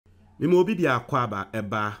Mimobi dia kwaba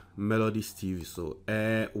eba Melodies TV. So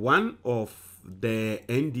one of the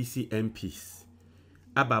NDC MPs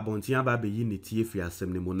aba bonti aba be unity free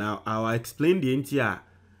assembly mo. Now I'll explain the entire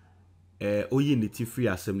unity free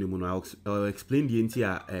assembly mo. I'll explain the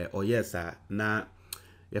entire yes na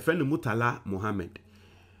your friend Mutala Mohammed.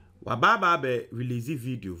 Wababa be release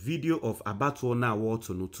video of Abato na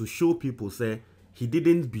water no to show people say he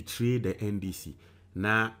didn't betray the NDC.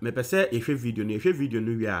 Na me pese video no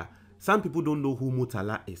we are. Some people don't know who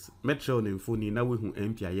Mutala is. Metro and phone na we who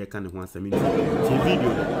MP aye kan ho asem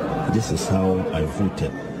video. This is how I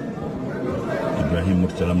voted. Ibrahim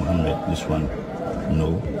Murtala Muhammad, this one.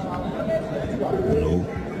 No.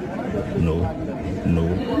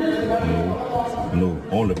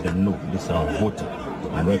 All of them no. This is how I voted.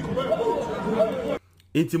 On record.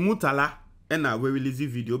 Inti Mutala and we release the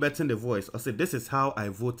video better the voice. I said this is how I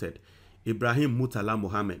voted. Ibrahim Murtala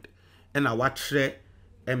Muhammad. And I watch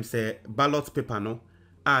say ballot paper no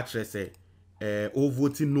say o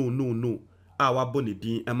voting no wa boni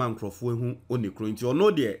din e man krofo hu oni kro nti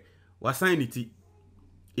ono de wa sign it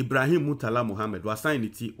Ibrahim Murtala Muhammad wa sign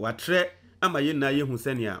it wa tre amaye na ye hu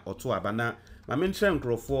senia oto abana ma men tre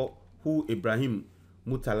krofo who Ibrahim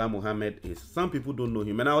Murtala Muhammad is. Some people don't know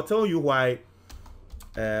him, and I'll tell you why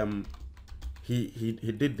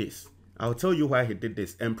he did this. I'll tell you why he did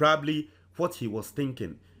this and probably what he was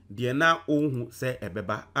thinking. They now who say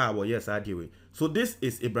ebeba well yes adiwe. So this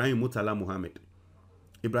is Ibrahim Murtala Muhammad.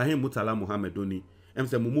 Ibrahim Murtala Muhammad oni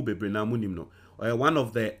say mumu bebre na munim no. One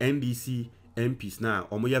of the NDC MPs now.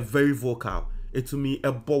 Omo very vocal. Etumi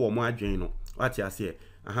ebo wo mo adwen no. What you say?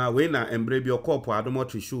 We na embre bi okopo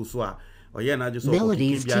adomotri show so a na just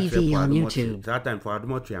Melodies TV on YouTube. That time for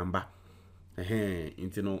adomotri amba.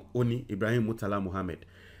 Intino oni Ibrahim Murtala Muhammad.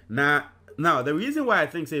 Now, the reason why I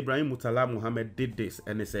think say Ibrahim Murtala Muhammad did this,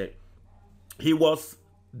 and they say he was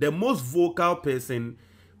the most vocal person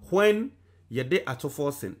when Yede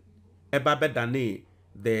Atoforsen Ebabe Dane,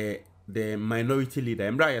 the minority leader.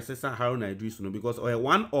 Embra Yasesa Haruna Idris, because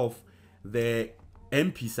one of the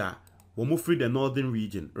MPs were free the northern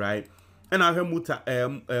region, right? And I heard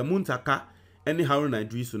Muntaka and Haruna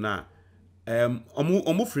Idris na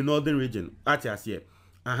free northern region. Atiasiye.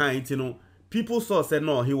 Intino. People said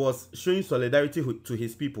no, he was showing solidarity to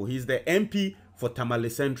his people. He's the MP for Tamale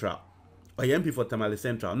Central. Or MP for Tamale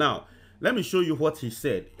Central. Now, let me show you what he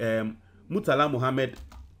said. Murtala Muhammad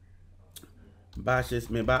bashes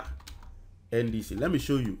Meba NDC. Let me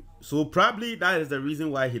show you. So probably that is the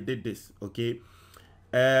reason why he did this. Okay.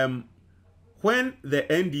 When the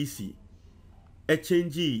NDC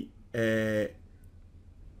HNG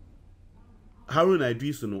Haruna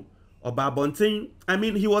Idris no I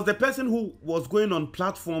mean, he was the person who was going on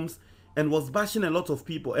platforms and was bashing a lot of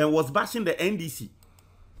people and was bashing the NDC.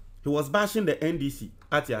 He was bashing the NDC.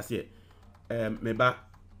 Atiasiye. Meba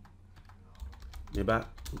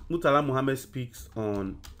Murtala Muhammad speaks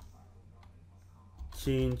on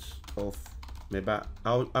change of Meba.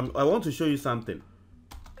 I want to show you something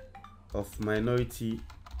of minority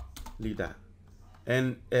leader.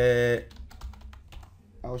 And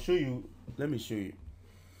I'll show you. Let me show you.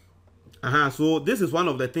 So this is one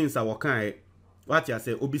of the things that Wakai what you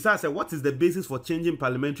say. Obisa said, what is the basis for changing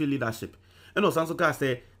parliamentary leadership? And Osansoka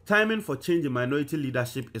said, timing for changing minority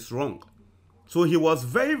leadership is wrong. So he was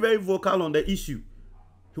very, very vocal on the issue.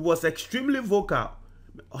 He was extremely vocal.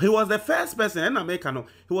 He was the first person, and Americano,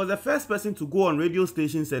 he was the first person to go on radio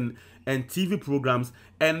stations and TV programs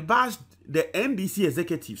and bash the NDC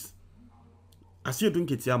executives. As you don't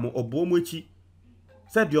get yamo Obomwechi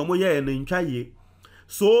said the Omoye and Inchaye.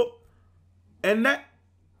 So and that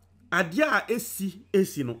adia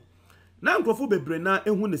esi no na nkrofo bebre na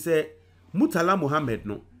ehu ne say Murtala Muhammad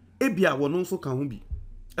no ebia wono nso kan ho bi.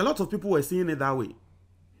 A lot of people were seeing it that way.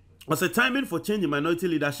 Was the timing for changing minority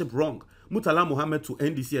leadership wrong? Murtala Muhammad to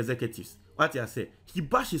NDC executives. What you say? He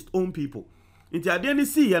bashed his own people. Inti ade ni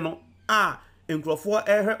see no nkrofo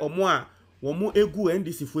ehe omo a womo egu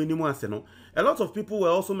NDC fo enimu ase no. A lot of people were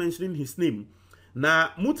also mentioning his name. Na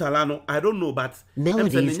Murtala no, I don't know, but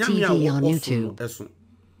Melodies TV on YouTube.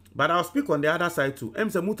 But I'll speak on the other side too.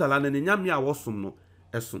 Say Murtala ne nyamia wasum no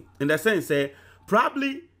esun. In the sense,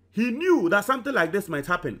 probably he knew that something like this might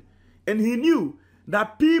happen, and he knew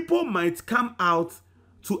that people might come out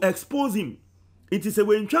to expose him. It is a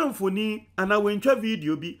wenchwa mfoni and a wenchwa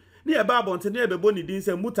video bi. Ni eba bonte ni ebebo ni din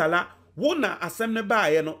say Murtala wona asem ne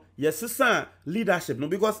baaye no yesesa leadership no,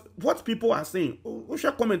 because what people are saying, we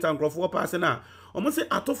shall comment and crofo pass na almost say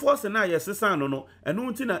atofo se na yesesa no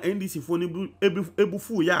eno nti na NDC fo ni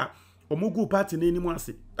ebufu ya omugu party na enimu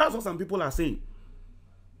ase. That's what some people are saying.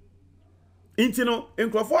 Intino,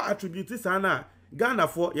 in crofo attribute sana Ghana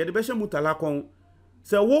for ye de be hye Murtala kon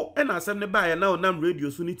se wo e na asem ne ba ye na onam radio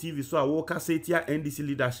so ni TV so a wo ka setia NDC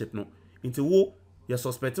leadership no nti wo ye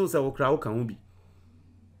suspect se wo kra wo kan ho bi.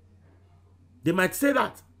 They might say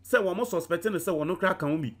that say wo mo suspecting say wo no kra kan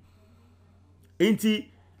ho bi. Nti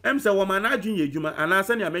em say wo man adwun adwuma ana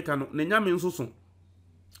se ne America no ne nyame nso so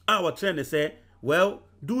a wo trend say well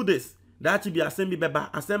do this that be asem bi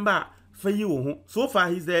beba asem ba fa yi wo ho. So far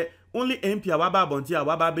he's the only MP awaba bonti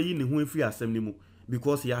awaba be yi ne ho afri asem ni mu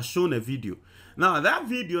because he has shown a video. Now that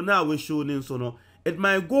video now we showing so no it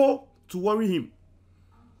might go to worry him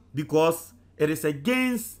because it is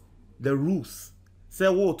against the rules. Say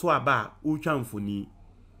wo to aba utwa mfoni.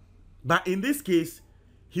 But in this case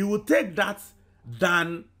he will take that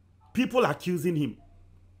than people accusing him.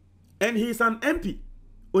 And he is an MP.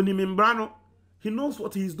 Onimimbrano, he knows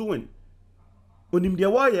what he is doing.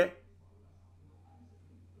 Onimdewaye.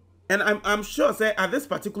 And I'm sure say at this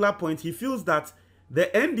particular point he feels that the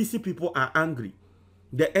NDC people are angry.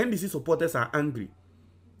 The NDC supporters are angry.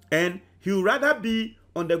 And he would rather be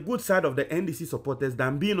on the good side of the NDC supporters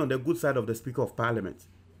than being on the good side of the Speaker of Parliament.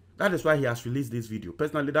 That is why he has released this video.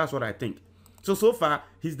 Personally, that's what I think. So far,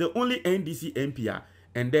 he's the only NDC MP,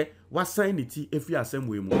 and then what sign it if we are same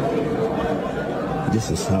way more.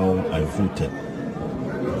 This is how I voted.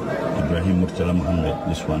 Ibrahim Murtala Muhammad,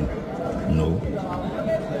 this one. No.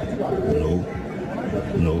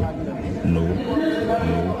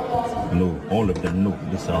 All of them, no.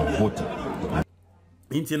 This is how I voted.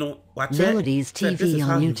 Melodies TV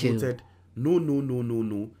on YouTube. Voted.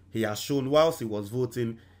 No. He has shown whilst he was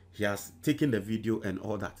voting, he has taken the video and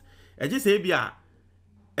all that. And just say,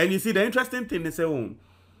 and you see the interesting thing is,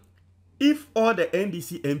 if all the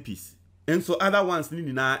NDC MPs and so other ones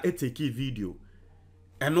need na take a video,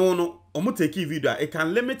 and no, take a video, it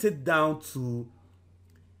can limit it down to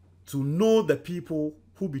know the people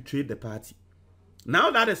who betrayed the party. Now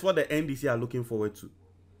that is what the NDC are looking forward to.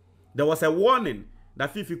 There was a warning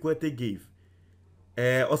that Fifi Kwete gave.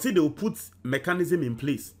 Or say they will put mechanism in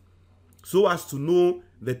place so as to know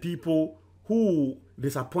the people who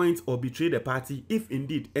disappoint or betray the party if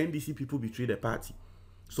indeed NDC people betray the party.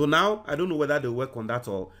 So now I don't know whether they work on that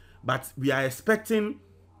or, but we are expecting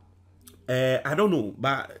I don't know,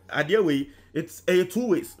 but either way it's two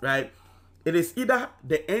ways, right? It is either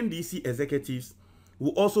the NDC executives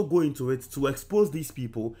will also go into it to expose these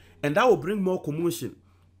people, and that will bring more commotion.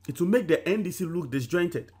 It will make the NDC look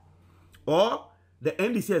disjointed, or the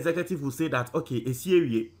NDC executive will say that okay, it's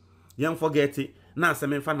here, young forget it, na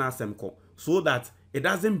semenfa na semko, so that it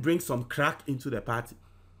doesn't bring some crack into the party.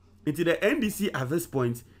 Into the NDC at this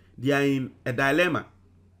point, they are in a dilemma.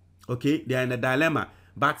 Okay, they are in a dilemma,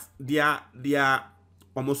 but they are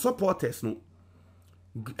almost supporters, no,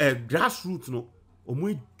 grassroots, no,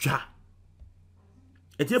 omuja.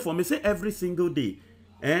 It's here for me say every single day,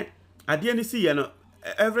 at the NDC, you know,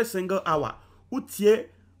 every single hour, utie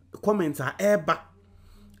comments are eba.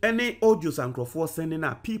 Any audios and Akufo sending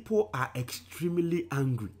out, people are extremely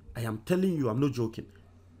angry. I am telling you, I'm not joking.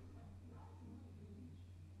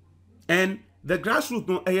 And the grassroots,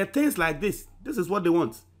 no, things like this is what they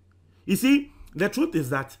want. You see, the truth is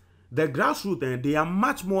that the grassroots, they are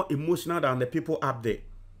much more emotional than the people up there.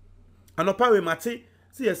 And apparently, Mate,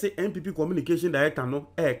 see, I say MPP communication director, no,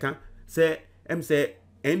 say,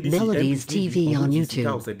 NDC Melodies TV on YouTube.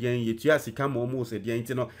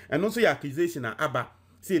 And also your accusation Abba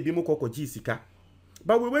say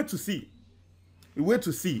but we wait to see.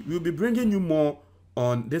 We'll be bringing you more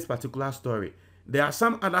on this particular story. There are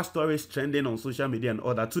some other stories trending on social media and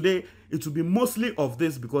all that. Today it will be mostly of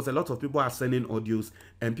this because a lot of people are sending audios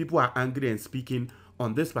and people are angry and speaking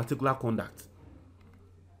on this particular conduct.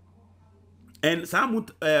 And some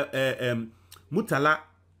Murtala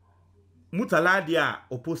dia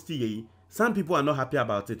opposed to ye. Some people are not happy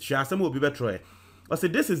about it. Some will be better. I say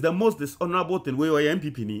this is the most dishonorable thing we are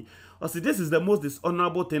MPP ni. I say this is the most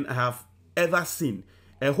dishonorable thing I have ever seen.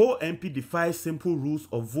 A whole MP defies simple rules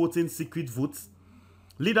of voting secret votes.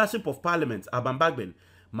 Leadership of Parliament, Abambagben,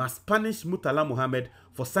 must punish Murtala Muhammad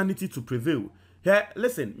for sanity to prevail. Here,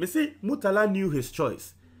 listen, me say Murtala knew his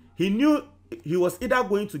choice. He knew he was either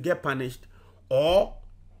going to get punished or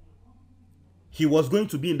he was going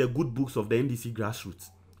to be in the good books of the NDC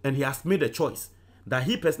grassroots. And he has made a choice that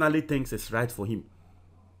he personally thinks is right for him.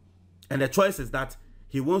 And the choice is that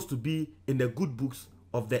he wants to be in the good books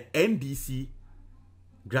of the NDC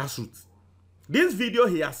grassroots. This video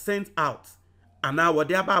he has sent out, and now what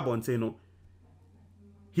they are about saying, no,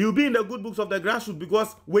 he will be in the good books of the grassroots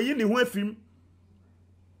because we're in the whole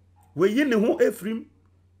film.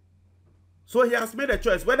 So he has made a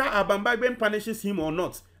choice whether Abambagben punishes him or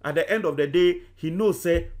not. at the end of the day, he knows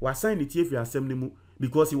say we sign the TF assembly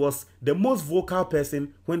because he was the most vocal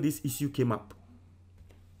person when this issue came up.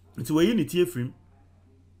 It's where you need TF him.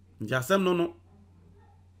 Just no.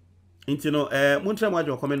 Into no,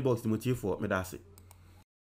 Montreal comment box the motive for me that's it.